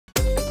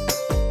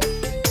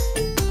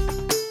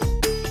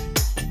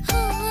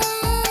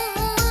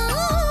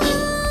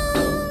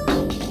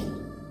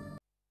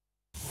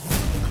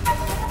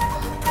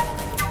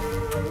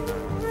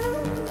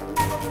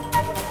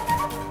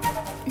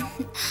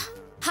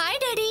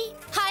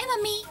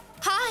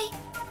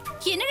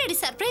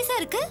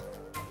இருக்கு?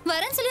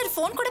 வரேன்னு சொல்லி ஒரு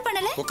ஃபோன் கூட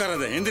பண்ணல.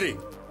 உட்காராத, எந்திரி.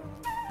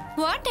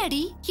 What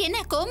daddy? என்ன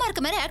கோமா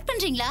இருக்க மாதிரி ஆக்ட்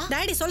பண்றீங்களா?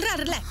 டாடி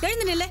சொல்றாருல்ல,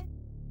 எழுந்து நில்லு.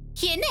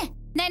 என்ன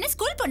நான் என்ன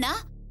ஸ்கூல் பொண்ணா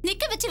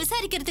நிக்க வச்சு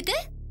விசாரிக்கிறதுக்கு?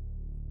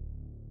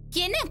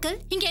 என்ன அங்கிள்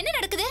இங்க என்ன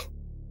நடக்குது?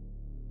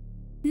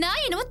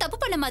 நான் என்னவோ தப்பு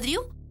பண்ண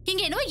மாதிரியும்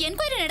இங்க என்னவோ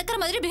என்கொயரி நடக்கிற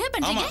மாதிரி பிஹேவ்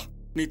பண்றீங்க.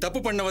 நீ தப்பு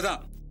பண்ணவதான்,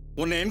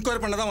 உன்னை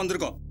என்கொயரி பண்ண தான்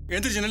வந்திருக்கோம்.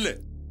 எந்திரிச்சு நில்லு.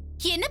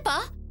 என்னப்பா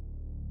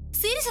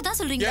சீரியஸா தான்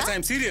சொல்றீங்களா? Yes, I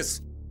am serious.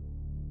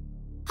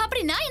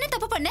 அப்படி நான் என்ன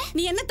தப்பு பண்ணேன்?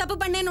 நீ என்ன தப்பு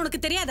பண்ணேன்னு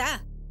உனக்கு தெரியாதா?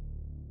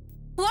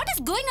 What is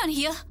going on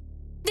here?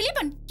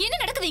 Thileepan என்ன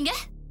நடக்குதுங்க?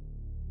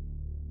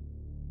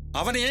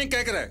 அவனை ஏன்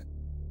கேக்குற?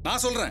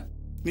 நான் சொல்றேன்,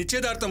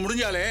 நிச்சயதார்த்தம்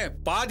முடிஞ்சாலே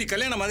பாதி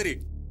கல்யாணம் மாதிரி.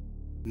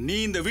 நீ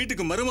இந்த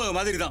வீட்டுக்கு மருமக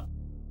மாதிரி தான்.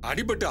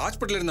 அடிபட்டு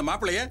ஹாஸ்பிட்டல் இருந்த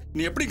மாப்பிளைய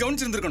நீ எப்படி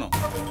கவனிச்சிருந்திருக்கணும்?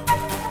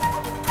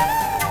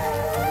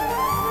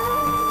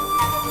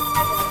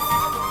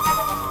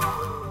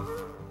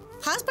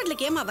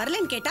 ஹாஸ்பிட்டலுக்கு ஏமா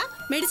வரலன்னு கேட்டா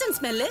மெடிசன்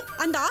ஸ்மெல்,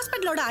 அந்த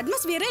ஹாஸ்பிட்டலோட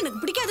அட்மாஸ்பியரே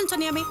எனக்கு பிடிக்காதுன்னு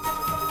சொன்னியாமே.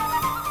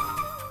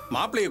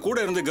 மாப்பிளைய கூட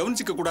இருந்து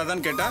கவனிச்சுக்க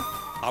கூடாதான்னு கேட்டா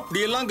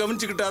அப்படியெல்லாம்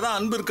கவனிச்சுக்கிட்டாதான்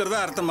அன்பு இருக்கிறதா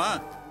அர்த்தமா?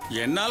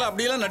 என்னால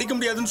அப்படியெல்லாம் நடிக்க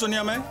முடியாதுன்னு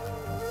சொன்னியாமே.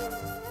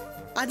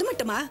 அது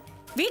மட்டுமா,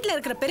 வீட்டுல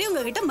இருக்கிற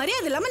பெரியவங்க கிட்ட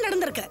மரியாதை இல்லாம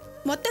நடந்திருக்க.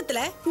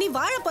 மொத்தத்துல நீ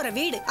வாழ போற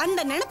வீடு அந்த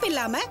நினைப்பு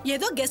இல்லாம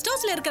ஏதோ கெஸ்ட்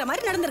ஹவுஸ்ல இருக்கிற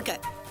மாதிரி நடந்திருக்க.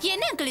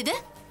 என்ன அங்கிள் இது?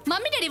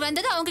 மம்மி டாடி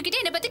வந்தது அவங்க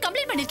கிட்ட என்ன பத்தி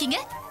கம்ப்ளைண்ட் பண்ணிருக்கீங்க.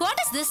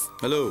 What is this?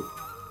 Hello,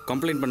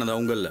 complaint பண்ணது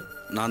அவங்க இல்ல,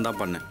 நான் தான்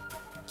பண்ணேன்.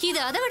 இது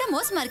அதை விட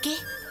மோசமா இருக்கே.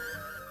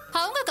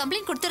 அவங்க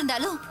கம்ப்ளைண்ட்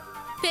கொடுத்திருந்தாலும்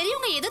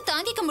பெரியவங்க ஏதோ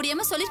தாங்கிக்க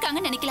முடியாம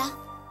சொல்லிருக்காங்கன்னு நினைக்கலாம்.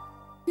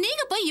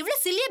 நீங்க போய்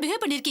இவ்வளவு சில்லியா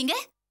பிஹேவ் பண்ணிருக்கீங்க.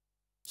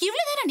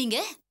 இவ்வளவுதானா நீங்க?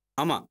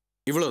 ஆமா,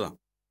 இவ்வளவுதான்.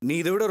 நீ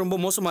இதை விட ரொம்ப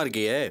மோசமா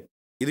இருக்கியே.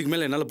 இதுக்கு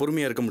மேல என்னால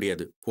பொறுமையா இருக்க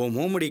முடியாது. உன்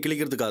முகமுடி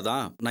கிழிக்கிறதுக்காக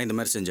தான் நான் இந்த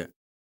மாதிரி செஞ்சேன்.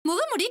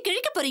 முகமுடி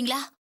கிழிக்க போறீங்களா?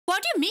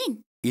 What you mean?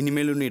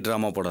 இனிமேலும் நீ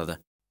டிராமா போடாத.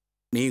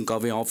 நீயும்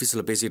காவியும்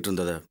ஆபீஸ்ல பேசிட்டு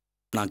இருந்ததை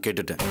நான்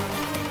கேட்டுட்டேன்.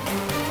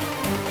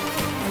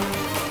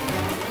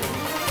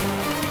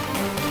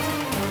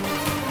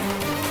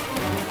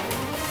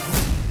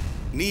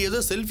 நீ ஏதோ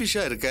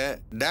செல்ஃபிஷா இருக்க,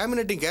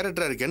 டாமினேட்டிங்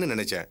கேரக்டரா இருக்கேன்னு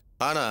நினைச்சேன்.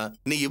 ஆனா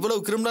நீ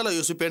இவ்வளவு கிரிமினலா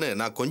யோசிப்பேன்னு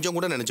நான் கொஞ்சம்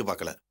கூட நினைச்சு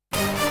பார்க்கல.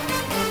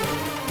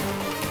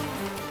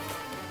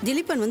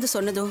 திலீபன் வந்து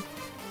சொன்னதும்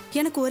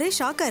எனக்கு ஒரே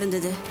ஷாக்கா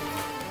இருந்தது.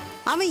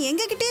 அவன்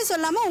எங்ககிட்டயே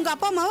சொல்லாம உங்க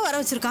அப்பா அம்மாவை வர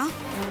வச்சிருக்கான்.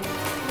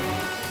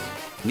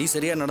 நீ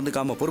சரியா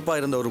நடந்துக்காம பொறுப்பா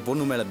இருந்த ஒரு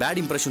பொண்ணு மேல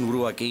பேட் இம்ப்ரெஷன்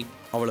உருவாக்கி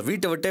அவளை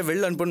வீட்டை விட்டே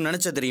வெளில அனுப்புன்னு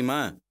நினைச்ச தெரியுமா?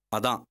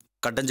 அதான்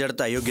கட்டஞ்ச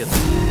எடுத்த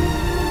அயோக்கியத்தை.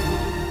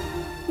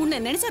 உன்னை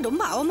நினைச்சா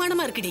ரொம்ப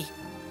அவமானமா இருக்குடி.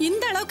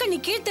 இந்த அளவுக்கு நீ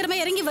கீழ்த்திறமை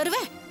இறங்கி வருவ?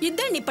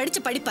 இதுதான் நீ படிச்ச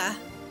படிப்பா?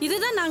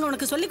 இதுதான் நாங்க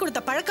உனக்கு சொல்லி கொடுத்த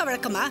பழக்க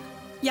வழக்கமா?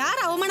 யார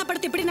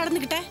அவமானப்படுத்தி இப்படி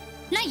நடந்துகிட்ட?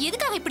 நான்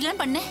எதுக்காக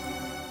இப்படிலாம் பண்ணேன்?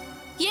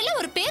 எல்லாம்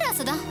ஒரு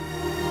பேராசைதான்.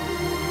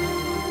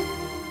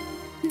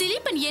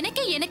 திலீபன்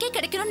எனக்கே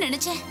கிடைக்கணும்னு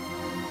நினைச்சேன்.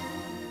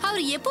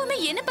 அவர் எப்பவுமே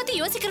என்ன பத்தி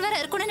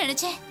யோசிக்கிறவரா இருக்கணும்னு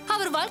நினைச்சேன்.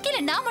 அவர்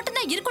வாழ்க்கையில நான் மட்டும்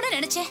தான் இருக்கணும்னு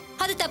நினைச்சேன்.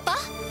 அது தப்பா?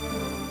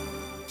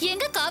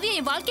 எங்க காவியா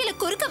என் வாழ்க்கையில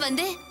குறுக்க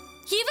வந்து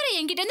இவரை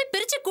என்கிட்ட இருந்து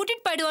பிரிச்சு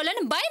கூட்டிட்டு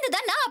போயிடுவாளன்னு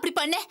பயந்துதான் நான் அப்படி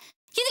பண்ணேன்.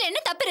 இதுல என்ன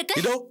தப்பு இருக்கு?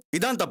 இதோ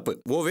இதான் தப்பு.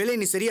 ஓ வேலையை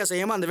நீ சரியா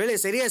செய்யாம அந்த வேலையை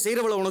சரியா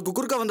செய்யறவள உனக்கு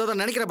குறுக்க வந்ததா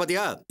நினைக்கிற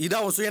பாத்தியா?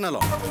 இதான் உன்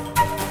சுயநலம்.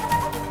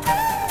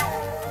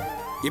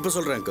 இப்ப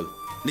சொல்றேன் அங்கிள்,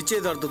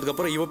 நிச்சயதார்த்தத்துக்கு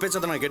அப்புறம் இவ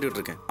பேச்சதை நான் கேட்டுட்டு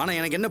இருக்கேன். ஆனா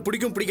எனக்கு என்ன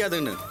பிடிக்கும்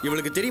பிடிக்காதுன்னு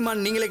இவளுக்கு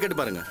தெரியுமான்னு நீங்களே கேட்டு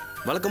பாருங்க.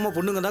 வழக்கமா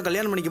பொண்ணுங்க தான்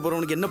கல்யாணம் பண்ணிக்க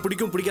போறவனுக்கு என்ன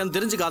பிடிக்கும் பிடிக்காதுன்னு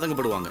தெரிஞ்சுக்க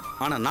ஆதங்கப்படுவாங்க.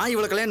 ஆனா நான்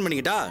இவளை கல்யாணம்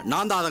பண்ணிக்கிட்டா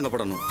நான் தான்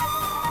ஆதங்கப்படணும்.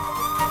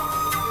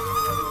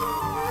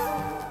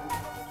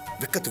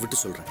 வெக்கத்தை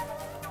விட்டு சொல்றேன்.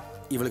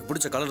 இவளுக்கு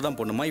பிடிச்ச கலர் தான்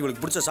போடணுமா?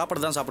 இவளுக்கு பிடிச்ச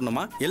சாப்பாடு தான்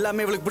சாப்பிடணுமா?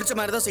 எல்லாமே இவளுக்கு பிடிச்ச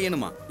மாதிரி தான்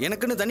செய்யணுமா?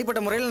 எனக்குன்னு தனிப்பட்ட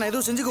முறையில் நான்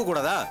எதுவும் செஞ்சுக்க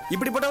கூடாதா?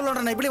 இப்படிப்பட்டவளோட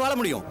நான் எப்படி வாழ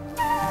முடியும்?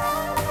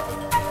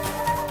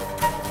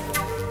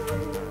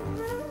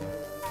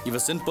 இவ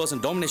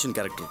 100% டாமினேஷன்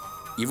கேரக்டர்.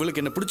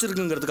 இவளுக்கு என்ன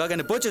பிடிச்சிருக்குங்கிறதுக்காக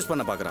என்ன பர்ச்சேஸ்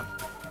பண்ண பார்க்கறா.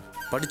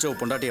 படிச்சவ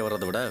பொண்டாட்டியை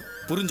வர்றதை விட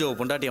புரிஞ்சவ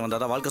பொண்டாட்டியை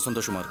வந்தாதான் வாழ்க்கை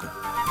சந்தோஷமா இருக்கும்.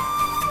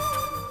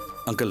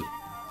 அங்கிள்,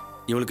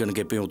 இவளுக்கு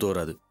எனக்கு எப்பயும் ஒத்து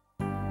வராது.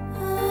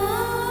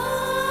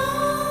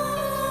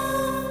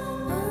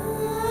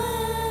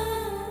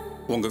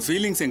 உங்க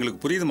ஃபீலிங்ஸ் எங்களுக்கு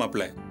புரியுது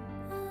மாப்பிள்ள.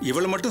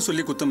 இவளை மட்டும்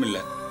சொல்லி குத்தம் இல்ல,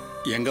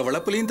 எங்க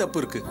வளர்ப்புலயும் தப்பு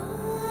இருக்கு.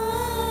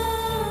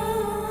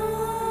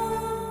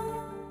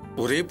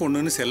 ஒரே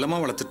பொண்ணுன்னு செல்லமா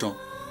வளர்த்துட்டோம்.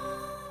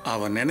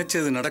 அவ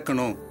நினைச்சது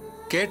நடக்கணும்,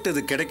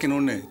 கேட்டது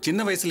கிடைக்கணும்னு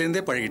சின்ன வயசுல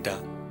இருந்தே பழகிட்டா.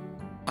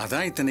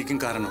 அதான்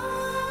இத்தனைக்கும் காரணம்.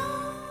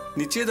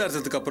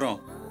 நிச்சயதார்த்தத்துக்கு அப்புறம்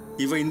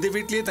இவ இந்த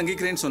வீட்லயே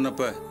தங்கிக்கிறேன்னு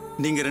சொன்னப்ப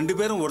நீங்க 2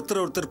 பேரும்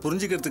ஒருத்தர்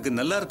புரிஞ்சுக்கிறதுக்கு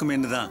நல்லா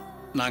இருக்குமேன்னு தான்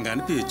நாங்க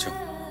அனுப்பி வச்சோம்.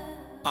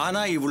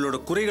 ஆனா இவளோட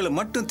குறைகளை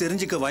மட்டும்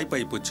தெரிஞ்சுக்க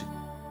வாய்ப்பாயி போச்சு.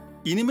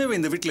 இனிமே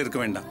இந்த வீட்டில் இருக்க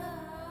வேண்டாம்.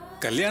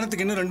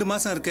 கல்யாணத்துக்கு இன்னும் 2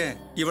 மாசம் இருக்க.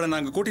 இவளை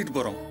நாங்க கூட்டிட்டு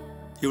போறோம்.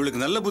 இவளுக்கு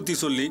நல்ல புத்தி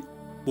சொல்லி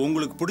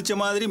உங்களுக்கு பிடிச்ச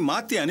மாதிரி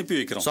மாத்தி அனுப்பி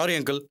வைக்கிறோம். சாரி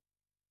அங்கிள்,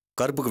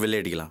 கருப்புக்கு வெள்ளை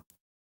அடிக்கலாம்,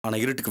 ஆனா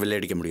இருட்டுக்கு வெள்ளை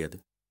அடிக்க முடியாது.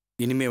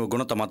 இனிமே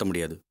குணத்தை மாற்ற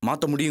முடியாது.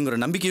 மாற்ற முடியுங்கிற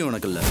நம்பிக்கையும்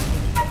எனக்கு இல்லை.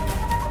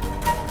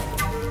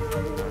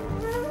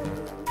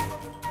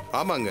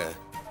 ஆமாங்க,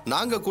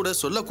 நாங்க கூட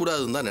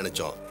சொல்லக்கூடாதுன்னு தான்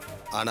நினைச்சோம்.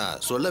 ஆனா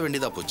சொல்ல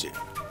வேண்டியதா போச்சு.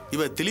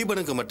 இவ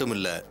திலீபனுக்கு மட்டும்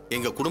இல்ல,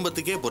 எங்க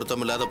குடும்பத்துக்கே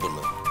பொருத்தமில்லாத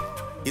பொண்ணு.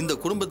 இந்த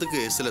குடும்பத்துக்கு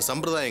சில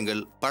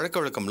சம்பிரதாயங்கள் பழக்க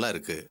வழக்கம்லாம்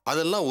இருக்கு.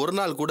 அதெல்லாம் ஒரு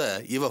நாள் கூட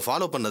இவ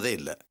ஃபாலோ பண்ணதே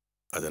இல்லை.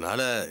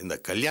 அதனால இந்த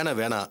கல்யாணம்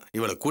வேணாம்,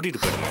 இவளை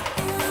கூட்டிட்டு போயிடுங்க.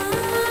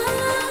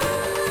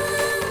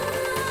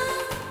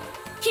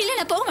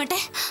 போக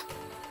மாட்டேன்.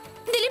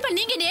 திலீபன்,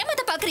 நீங்க என்ன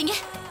ஏமாத்த பாக்குறீங்க?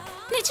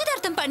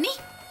 நிச்சயதார்த்தம் பண்ணி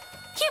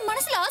என்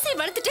மனசுல ஆசையை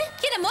வளர்த்துட்டு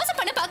என்ன மோசம்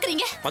பண்ண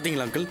பாக்குறீங்க.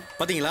 பாத்தீங்களா அங்கிள்,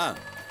 பாத்தீங்களா?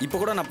 இப்ப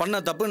கூட நான் பண்ண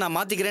தப்பு நான்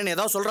மாத்திக்கிறேன்னு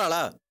ஏதாவது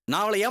சொல்றாளா?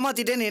 நான் அவளை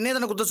ஏமாத்திட்டேன்னு என்ன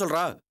தானே குத்த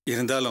சொல்றா?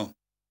 இருந்தாலும்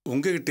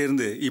உங்ககிட்ட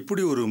இருந்து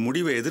இப்படி ஒரு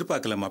முடிவை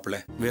எதிர்பார்க்கல மாப்பிள்ள.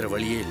 வேற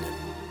வழியே இல்லை.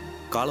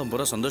 காலம்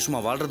பூரா சந்தோஷமா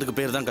வாழ்றதுக்கு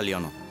பேர் தான்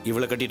கல்யாணம்.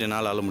 இவளை கட்டிட்டு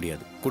என்னால ஆள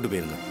முடியாது. கூட்டு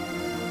போயிருங்க.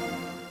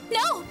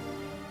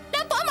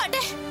 நான் போக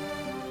மாட்டேன்.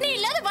 நீ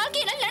இல்லாத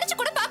வாழ்க்கையை என்னால நினைச்சு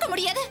கூட பார்க்க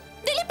முடியாது.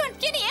 திலீபன்,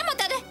 என்ன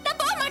ஏமாத்தாத. நான்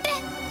போக மாட்டேன்.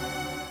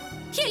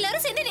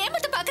 எல்லாரும் சேர்ந்து என்ன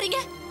ஏமாத்த பாக்குறீங்க.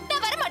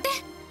 நான் வர மாட்டேன்.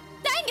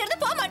 நான் இங்க இருந்து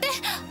போக மாட்டேன்.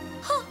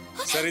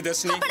 சரி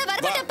தர்ஷினி, அப்ப நான்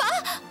வர மாட்டேன்ப்பா.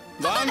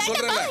 வான்னு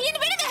சொல்றேன்ல. என்ன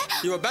விடுங்க.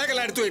 இவ பேக்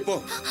எல்லாம் எடுத்து வை போ.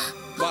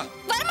 வா.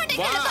 வர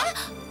மாட்டேங்கப்பா.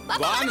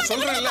 வான்னு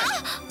சொல்றேன்ல.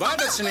 வா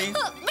தர்ஷினி.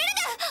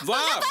 விடுங்க. வா,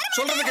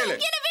 சொல்றது கேளு.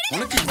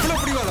 உனக்கு இவ்வளவு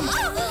பிடிவாதமா?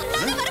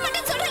 நான் வர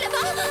மாட்டேன்னு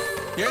சொல்றேன்ப்பா.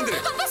 ஏந்திரு.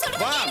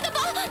 வா.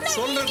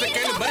 சொல்றது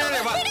கேளு.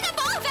 மரியாதை வா.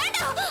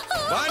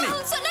 வா நீ.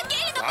 சொன்னா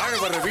கேளுங்க. ஆழ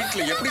வர்ற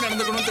வீட்ல எப்படி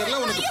நடந்துக்கணும்னு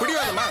தெரியல. உனக்கு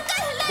பிடிவாதமா?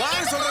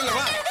 வான்னு சொல்றேன்ல.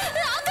 வா.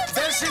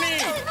 தர்ஷினி,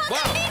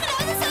 வா.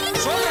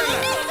 சொல்றேன்ல.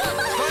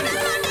 வா நீ.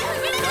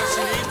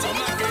 தர்ஷினி,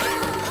 சொன்னா கேளு.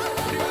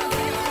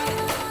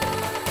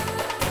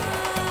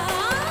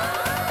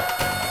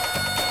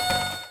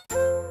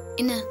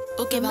 என்ன?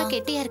 ஓகே, ரொம்ப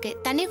கெட்டியா இருக்கு.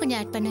 தண்ணி கொஞ்சம்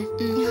ஆட் பண்ணு.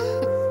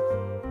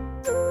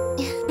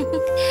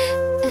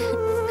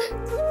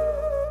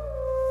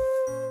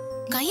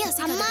 கையா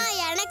அம்மா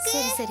எனக்கு.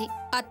 சரி சரி.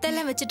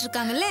 அத்தெல்லாம் வச்சிட்டு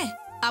இருக்காங்கல்ல,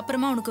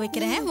 அப்புறமா உனக்கு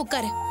வைக்கிறேன்.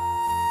 உட்காரு.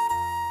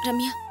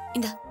 ரம்யா,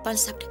 இந்த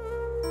பால் சாப்பிடு.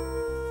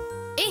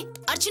 ஏய்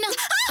அர்ச்சனா,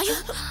 ஐயோ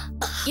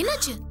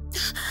என்னாச்சு?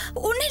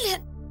 ஒண்ணு இல்ல.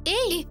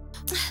 ஏய்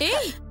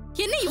ஏய்,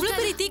 என்ன இவ்வளவு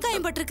பெரிய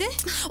தீக்காயம் பட்டிருக்கு?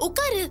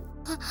 உட்காரு.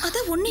 அத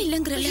ஒண்ணு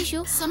இல்லங்கறல.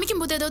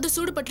 சமைக்கும் போது ஏதாவது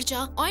சூடு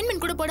பட்டுச்சா?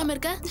 ஆயின்மென்ட் கூட போடாம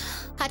இருக்க?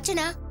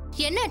 அர்ச்சனா,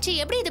 என்னாச்சு?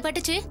 எப்படி இது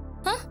பட்டுச்சு?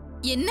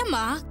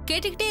 என்னம்மா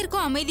கேட்டுக்கிட்டே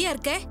இருக்கோம், அமைதியா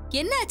இருக்க.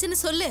 என்ன ஆச்சுன்னு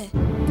சொல்லு.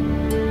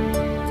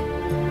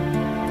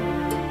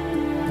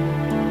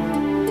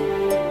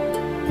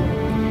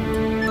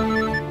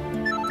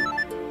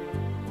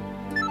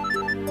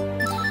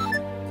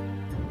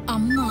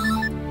 அம்மா,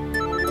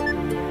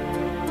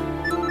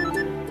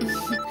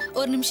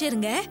 ஒரு நிமிஷம்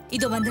இருங்க,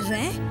 இதோ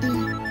வந்துடுறேன்.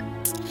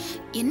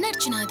 என்ன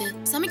அர்ச்சனா அது?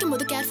 சமைக்கும்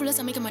போது கேர்ஃபுல்லா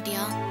சமைக்க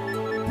மாட்டியா?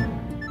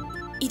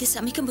 இது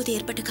சமைக்கும் போது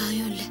ஏற்பட்ட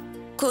காயம் இல்ல.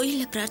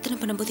 கோயில்ல பிரார்த்தனை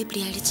பண்ணும்போது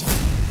இப்படி ஆயிடுச்சு.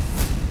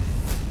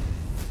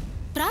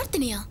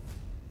 பிரார்த்தனையா?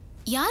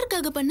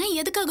 யாருக்காக பண்ண?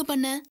 எதுக்காக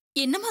பண்ண?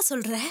 என்னம்மா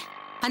சொல்ற?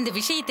 அந்த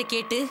விஷயத்தை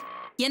கேட்டு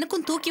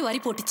எனக்கும் தூக்கி வாரி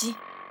போட்டுச்சு.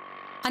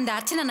 அந்த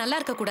அர்ச்சனா நல்லா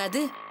இருக்க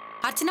கூடாது,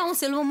 அர்ச்சனாவும்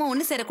செல்வமும்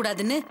ஒண்ணு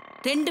சேரக்கூடாதுன்னு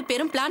 2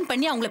 பேரும் பிளான்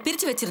பண்ணி அவங்கள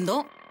பிரிச்சு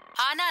வச்சிருந்தோம்.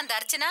 ஆனா அந்த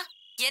அர்ச்சனா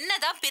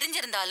என்னதான்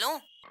பிரிஞ்சிருந்தாலும்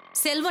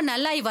செல்வம்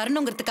நல்லாயி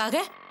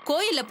வரணுங்கிறதுக்காக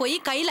கோயில்ல போய்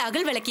கையில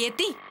அகல் விளக்கு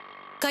ஏத்தி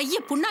கைய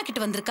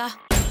புண்ணாக்கிட்டு வந்திருக்கா.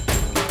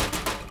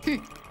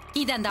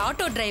 இது அந்த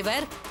ஆட்டோ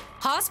டிரைவர்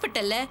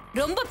ஹாஸ்பிட்டல்ல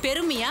ரொம்ப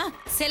பெருமையா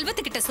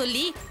செல்வத்துக்கிட்ட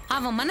சொல்லி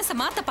அவன் மனச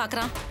மாத்த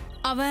பாக்குறான்.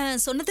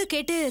 அவன் சொன்னதை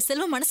கேட்டு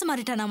செல்வம் மனசு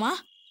மாறிட்டானாமா?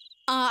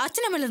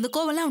 அர்ச்சனா மேல இருந்து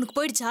கோவம்லாம் அவனுக்கு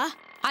போயிடுச்சா?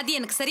 அது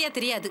எனக்கு சரியா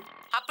தெரியாது.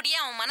 அப்படியே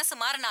அவன் மனசு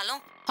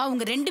மாறினாலும்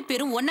அவங்க 2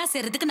 பேரும் ஒன்னா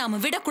சேர்றதுக்கு நாம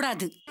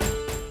விடக்கூடாது.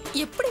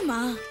 எப்படிமா?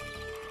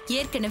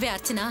 ஏற்கனவே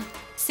அர்ச்சனா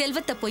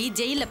செல்வத்தை போய்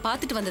ஜெயில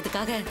பாத்துட்டு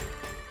வந்ததுக்காக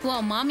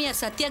உன்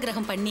மாமியார்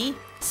சத்தியாகிரகம் பண்ணி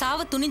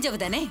சாவ துணிஞ்சவ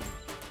தானே?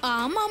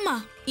 ஆமா ஆமா,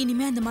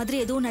 இனிமே அந்த மாதிரி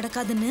எதுவும்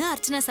நடக்காதுன்னு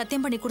அர்ச்சனா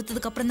சத்தியம் பண்ணி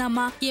கொடுத்ததுக்கு அப்புறம்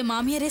தான்மா என்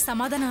மாமியாரே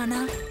சமாதானம் ஆனா.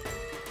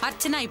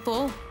 அர்ச்சனா இப்போ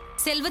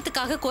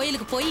செல்வத்துக்காக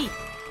கோயிலுக்கு போய்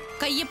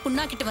கைய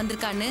புண்ணாக்கிட்டு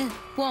வந்திருக்கான்னு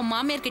உன்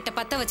மாமியார் கிட்ட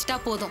பத்த வச்சுட்டா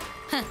போதும்.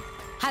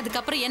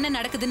 அதுக்கப்புறம் என்ன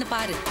நடக்குதுன்னு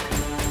பாரு.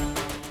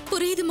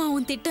 புரியுதுமா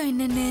உன் திட்டம்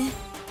என்னன்னு.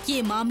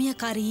 என்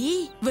மாமியாக்காரி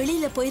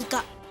வெளியில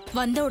போயிருக்கா.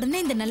 வந்த உடனே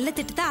இந்த நல்ல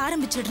திட்டத்தை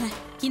ஆரம்பிச்சிடுறேன்.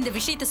 இந்த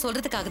விஷயத்த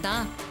சொல்றதுக்காக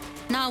தான்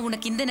நான்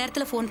உனக்கு இந்த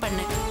நேரத்துல போன்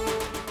பண்ணேன்.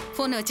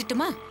 போனை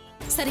வச்சுட்டுமா?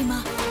 சரிம்மா.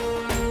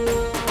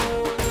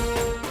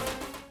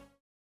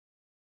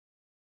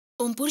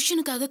 உன்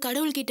புருஷனுக்காக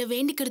கடவுள்கிட்ட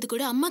வேண்டிக்கிறது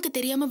கூட அம்மாக்கு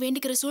தெரியாம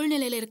வேண்டிக்கிற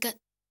சூழ்நிலையில இருக்க.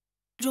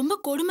 ரொம்ப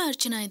கொடுமை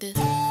அர்ச்சனா இது.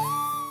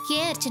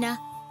 ஏன் அர்ச்சனா,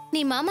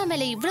 நீ மாமா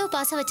மேல இவ்வளவு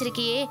பாசம்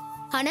வச்சிருக்கியே,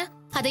 ஆனா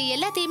அதை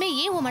எல்லாத்தையுமே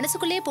ஏன் உன்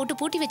மனசுக்குள்ளேயே போட்டு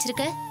பூட்டி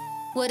வச்சிருக்க?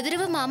 ஒரு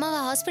தடவை மாமாவை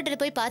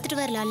ஹாஸ்பிட்டல் போய்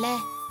பார்த்துட்டு வரலாம்ல.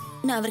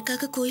 நான்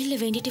அவருக்காக கோயில்ல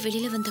வேண்டிட்டு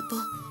வெளியில வந்தப்போ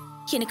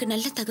எனக்கு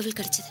நல்ல தகவல்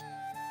கிடைச்சது.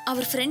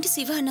 அவர் ஃப்ரெண்ட்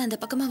சிவா அண்ணா அந்த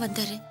பக்கமா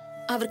வந்தாரு.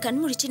 அவர் கண்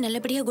முழிச்சு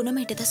நல்லபடியா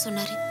குணமாயிட்டதா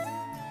சொன்னாரு.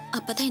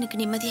 அப்பதான் எனக்கு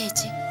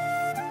நிம்மதியாயிடுச்சு.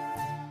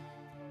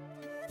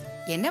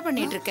 என்ன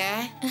பண்ணிட்டு இருக்க?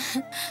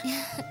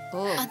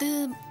 ஓ, அது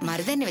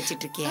மருதாணி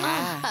வச்சிட்டு இருக்கியா?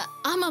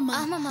 ஆமாமா.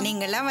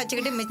 நீங்க எல்லாம்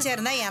வச்சுக்கிட்டு மிச்சம்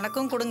இருந்தா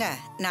எனக்கும் கொடுங்க,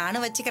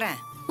 நானும் வச்சுக்கிறேன்.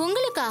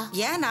 உங்களுக்கா?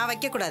 ஏன் நான்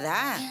வைக்க கூடாதா?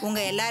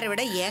 உங்க எல்லாரும்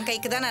விட என்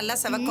கைக்கு தான் நல்லா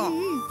சவக்கும்.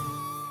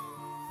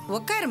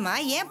 உட்காருமா,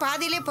 ஏன்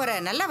பாதியிலே போற?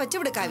 நல்லா வச்சு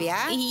விடு காவியா.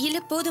 இல்ல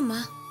போதுமா.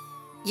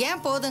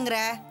 ஏன் போதுங்கிற?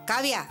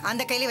 காவியா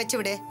அந்த கையில வச்சு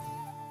விடு.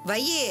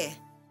 வையே.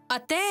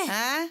 அத்தை,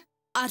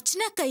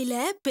 அர்ச்சனா கையில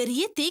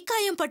பெரிய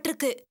தீக்காயம்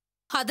பட்டிருக்கு.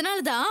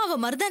 அதனாலதான் அவ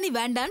மருதாணி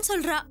வேண்டான்னு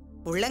சொல்றா.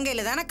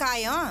 உள்ளங்கையில தானே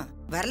காயம்,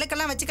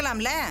 விரலுக்கெல்லாம்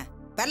வச்சுக்கலாம்ல.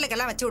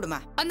 விரலுக்கெல்லாம் வச்சு விடுமா.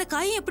 அந்த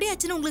காயம் எப்படி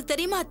ஆச்சுன்னு உங்களுக்கு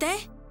தெரியுமா அத்தை?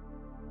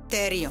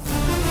 தெரியும்.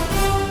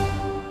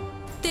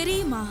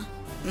 தெரியுமா?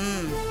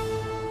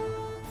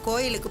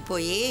 கோயிலுக்கு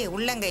போய்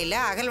உள்ளங்கையில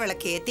அகல்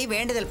விளக்கு ஏத்தி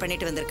வேண்டுதல்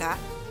பண்ணிட்டு வந்திருக்கா.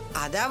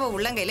 அதாவ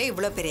உள்ளங்கையில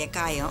இவ்வளவு பெரிய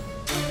காயம்.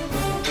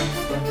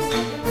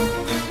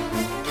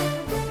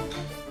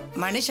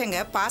 மனுஷங்க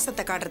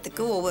பாசத்தை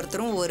காட்டுறதுக்கு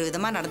ஒவ்வொருத்தரும் ஒவ்வொரு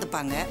விதமா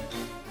நடந்துப்பாங்க.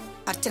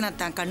 அர்ச்சனா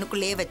தான்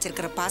கண்ணுக்குள்ளேயே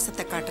வச்சிருக்கிற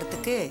பாசத்தை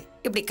காட்டுறதுக்கு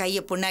இப்படி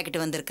கையை புண்ணாக்கிட்டு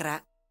வந்திருக்கிறா.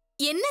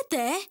 என்னத்த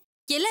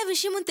எல்லா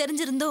விஷயமும்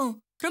தெரிஞ்சிருந்தோம்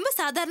ரொம்ப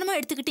சாதாரணமா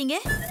எடுத்துக்கிட்டீங்க.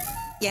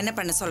 என்ன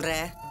பண்ண சொல்ற?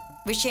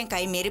 விஷயம்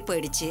கை மீறி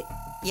போயிடுச்சு.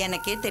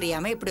 எனக்கே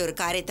தெரியாம இப்படி ஒரு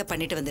காரியத்தை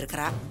பண்ணிட்டு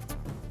வந்திருக்கிறா.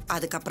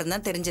 அதுக்கப்புறம்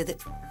தான் தெரிஞ்சது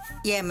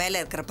என்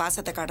மேல இருக்கிற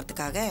பாசத்தை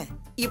காட்டுறதுக்காக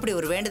இப்படி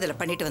ஒரு வேண்டுதலை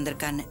பண்ணிட்டு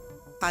வந்திருக்கான்னு.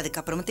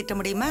 அதுக்கப்புறமும் திட்ட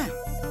முடியுமா?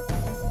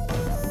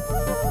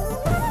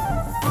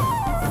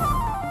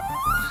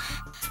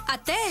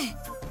 அத்தை,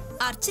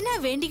 அர்ச்சனா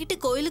வேண்டிக்கிட்டு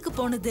கோயிலுக்கு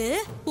போனது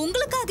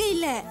உங்களுக்காக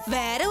இல்ல,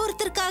 வேற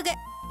ஒருத்தருக்காக.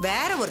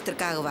 வேற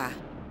ஒருத்தருக்காகவா?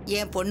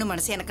 என் பொண்ணு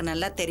மனசு எனக்கு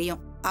நல்லா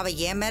தெரியும். அவ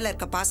என் மேல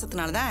இருக்க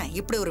பாசத்தினாலதான்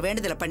இப்படி ஒரு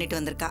வேண்டுதலை பண்ணிட்டு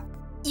வந்திருக்கா.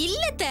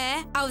 இல்லத்த,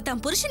 அவ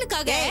தன்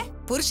புருஷனுக்காக.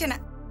 புருஷன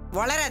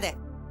வளராத.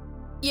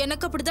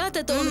 எனக்கு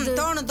அப்படிதான் தோணுது.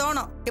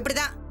 தோணும்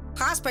இப்படிதான்.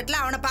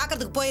 ஹாஸ்பிட்டல்ல அவனை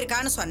பாக்குறதுக்கு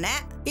போயிருக்கான்னு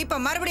சொன்னேன். இப்ப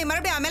மறுபடியும்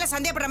அவன் மேல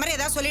சந்தேகப்படுற மாதிரி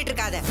ஏதாவது சொல்லிட்டு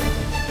இருக்காத.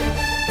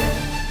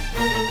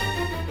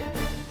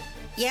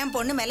 என்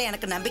பொண்ணு மேல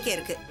எனக்கு நம்பிக்கை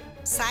இருக்கு.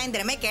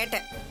 சாயந்தரமே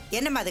கேட்டேன்,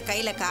 என்னம்மா அது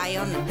கையில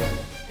காயம்னு.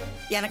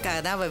 எனக்காக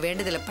தான் அவ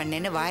வேண்டுதலை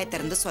பண்ணேன்னு வாயை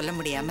திறந்து சொல்ல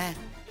முடியாம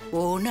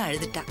ஒன்னு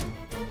அழுதுட்டா.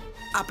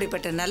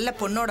 அப்படிப்பட்ட நல்ல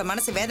பொண்ணோட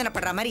மனசு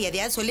வேதனைப்படுற மாதிரி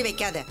எதையாவது சொல்லி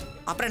வைக்காத.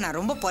 அப்புறம் நான்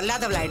ரொம்ப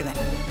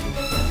பொல்லாதவளாயிடுவேன்.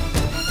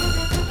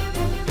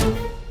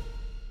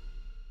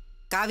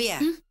 காவியா,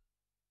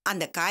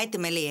 அந்த காயத்து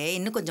மேலேயே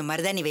இன்னும் கொஞ்சம்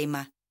மருதாணி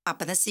வைமா.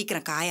 அப்பதான்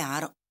சீக்கிரம் காயம்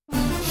ஆறும்.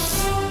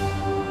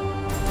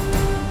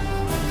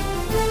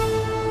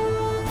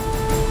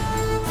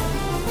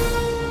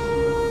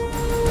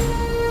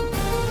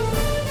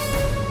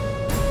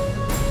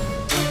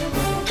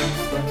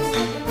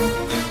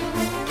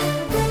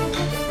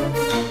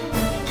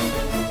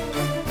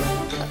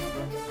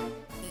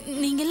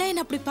 நீங்கெல்லாம்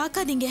என்ன அப்படி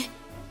பார்க்காதீங்க.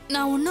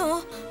 நான் ஒன்னும்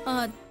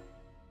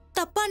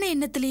தப்பான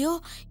எண்ணத்திலயோ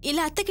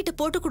இல்ல அத்தை கிட்ட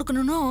போட்டு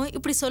கொடுக்கணும்னோ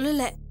இப்படி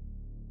சொல்லல.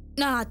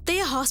 நான்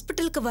அத்தைய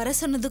ஹாஸ்பிட்டலுக்கு வர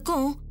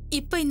சொன்னதுக்கும்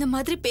இப்ப இந்த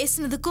மாதிரி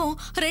பேசினதுக்கும்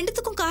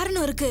ரெண்டுத்துக்கும்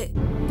காரணம் இருக்கு.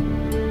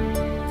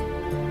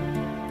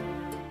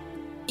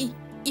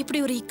 இப்படி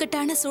ஒரு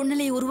இக்கட்டான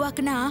சூழ்நிலையை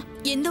உருவாக்குனா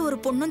எந்த ஒரு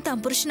பொண்ணும்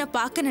தான் புருஷனை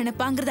பார்க்க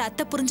நினைப்பாங்கறத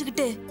அத்தை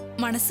புரிஞ்சுக்கிட்டு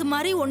மனசு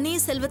மாதிரி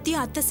ஒன்னையும்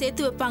செல்வத்தையும் அத்தை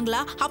சேர்த்து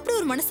வைப்பாங்களா, அப்படி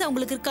ஒரு மனசு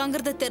அவங்களுக்கு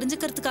இருக்காங்கறத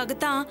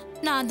தெரிஞ்சுக்கிறதுக்காகத்தான்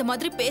நான் அந்த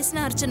மாதிரி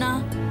பேசினேன் அர்ச்சனா.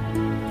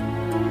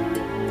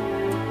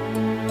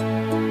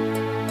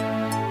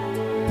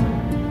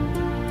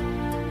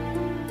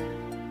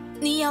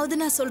 நீயாவது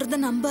நான் சொல்றத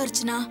நம்ப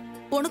அர்ச்சனா.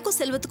 உனக்கும்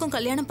செல்வத்துக்கும்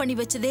கல்யாணம் பண்ணி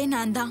வச்சதே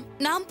நான் தான்.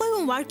 நான் போய்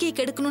உன் வாழ்க்கையை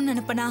கெடுக்கணும்னு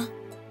நினைப்பனா?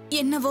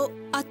 என்னவோ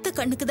அத்தை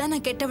கண்ணுக்கு தான்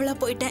நான் கெட்டவளா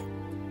போயிட்டேன்.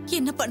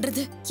 என்ன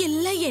பண்றது,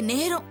 எல்லாம் என்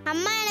நேரம்.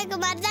 அம்மா எனக்கு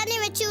மருதாணி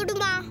வச்சு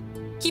விடுமா?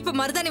 இப்ப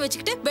மருதாணி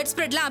வச்சுக்கிட்டு பெட்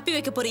ஸ்ப்ரெட்லாம் அப்பி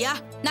வைக்க போறியா?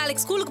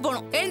 நாளைக்கு ஸ்கூலுக்கு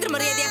போகணும். எழுந்திரு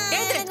மரியாதையா,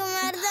 எழுந்திரு.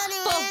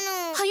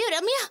 ஐயோ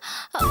ரம்யா,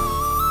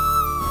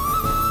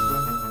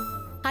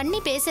 அண்ணி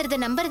பேசுறத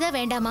நம்புறதா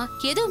வேண்டாமா?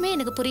 எதுவுமே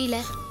எனக்கு புரியல.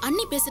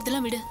 அண்ணி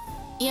பேசுறதெல்லாம் விடு.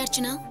 ஏ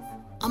அர்ச்சனா,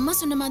 அம்மா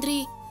சொன்ன மாதிரி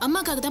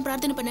அம்மாக்காக தான்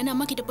பிரார்த்தனை பண்ணேன்னு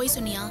அம்மா கிட்ட போய்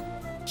சொன்னியா?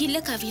 இல்ல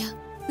காவியா,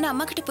 நான்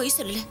அம்மா கிட்ட போய்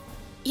சொல்லல.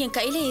 என்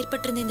கையில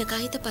ஏற்பட்டிருந்த இந்த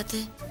காயத்தை பார்த்து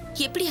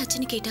எப்படி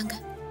ஆச்சுன்னு கேட்டாங்க.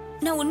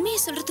 நான் உண்மையை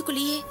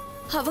சொல்றதுக்குள்ளேயே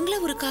அவங்கள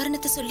ஒரு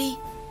காரணத்தை சொல்லி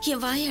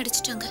என் வாயை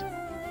அடிச்சிட்டாங்க.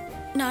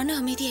 நானும்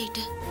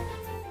அமைதியாயிட்டேன்.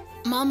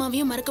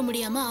 மாமாவையும் மறக்க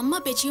முடியாம அம்மா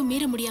பேச்சையும்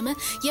மீற முடியாம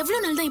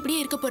எவ்வளவு நாள் தான்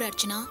இப்படியே இருக்க போற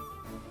அர்ச்சனா?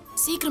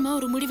 சீக்கிரமா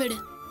ஒரு முடிவெடு.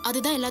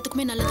 அதுதான்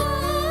எல்லாத்துக்குமே நல்லது.